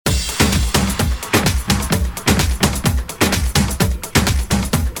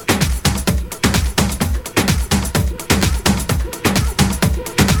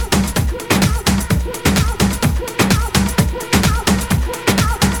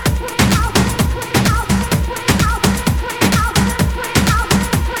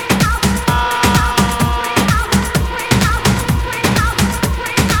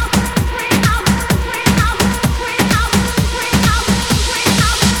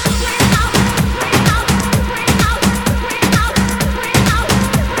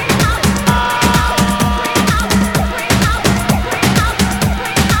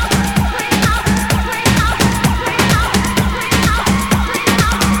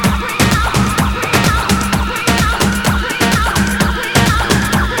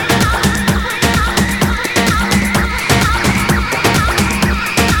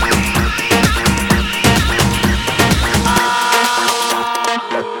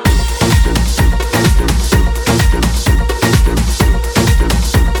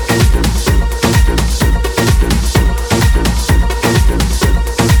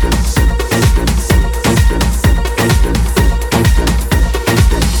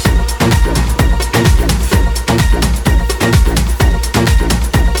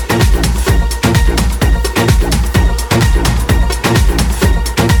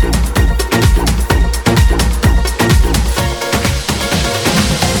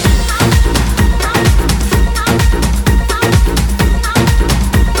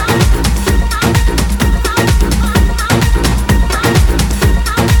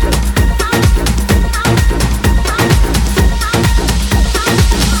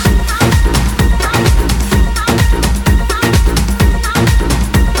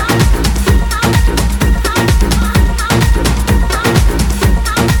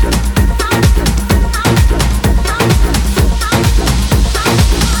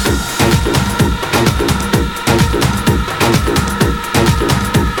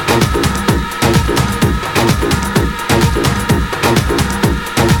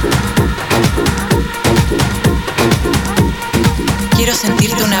Quiero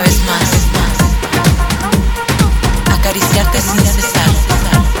sentirte una vez más, acariciarte sin cesar.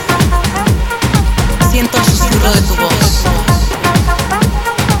 Siento el susurro de tu voz.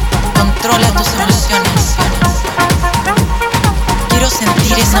 Controla tus emociones. Quiero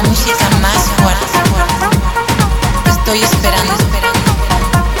sentir esa música más fuerte. Te estoy esperando.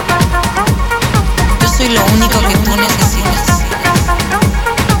 Yo soy lo único que tú necesitas.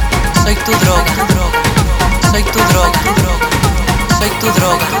 Soy tu droga. Soy tu droga. Soy tu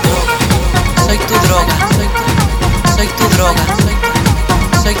droga. Soy tu droga. Soy tu droga.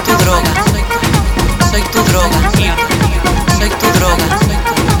 Soy tu droga. Soy tu droga. Soy tu droga.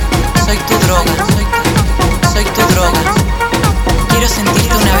 Soy tu droga. Soy tu droga. Quiero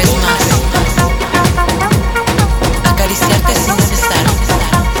sentirte una vez más, acariciarte sin cesar.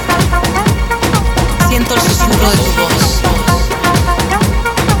 Siento el susurro de tu voz.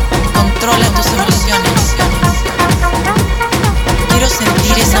 Controla tus emociones. Quiero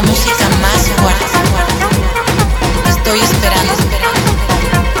sentir esa música más fuerte. Te estoy esperando.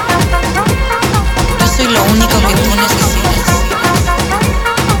 Yo soy lo único que tú necesitas.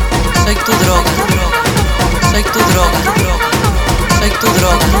 Soy tu droga. Soy tu droga. Soy tu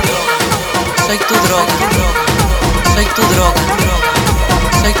droga. Soy tu droga. Soy tu droga.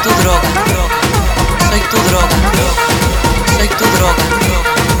 Soy tu droga. Soy tu droga. Soy tu droga.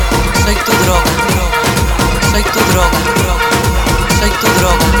 Soy tu droga. Soy tu droga. Soy tu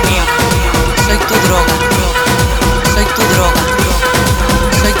droga. Soy tu droga. Soy tu droga.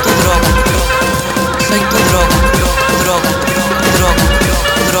 Soy tu droga. Soy tu droga. Droga. Droga.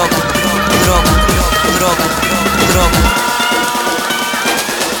 Droga. Droga. Droga. Droga.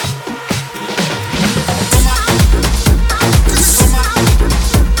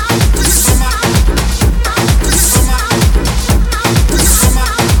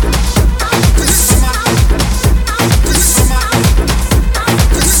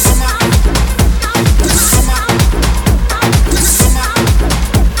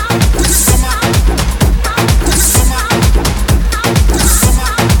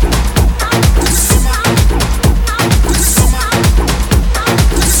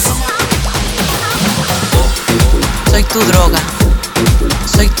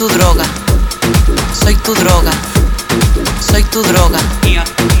 Soy tu droga, soy tu droga, soy tu droga,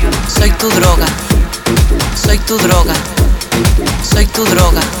 soy tu droga, soy tu droga, soy tu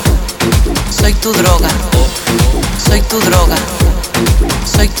droga, soy tu droga, soy tu droga,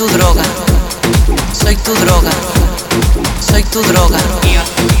 soy tu droga, soy tu droga, soy tu droga, soy tu droga,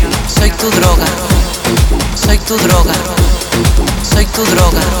 soy tu droga, soy tu droga, soy tu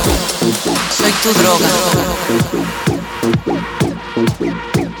droga, soy tu droga.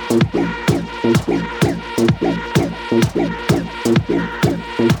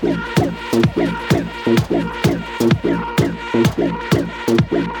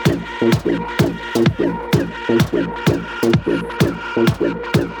 We'll be right back.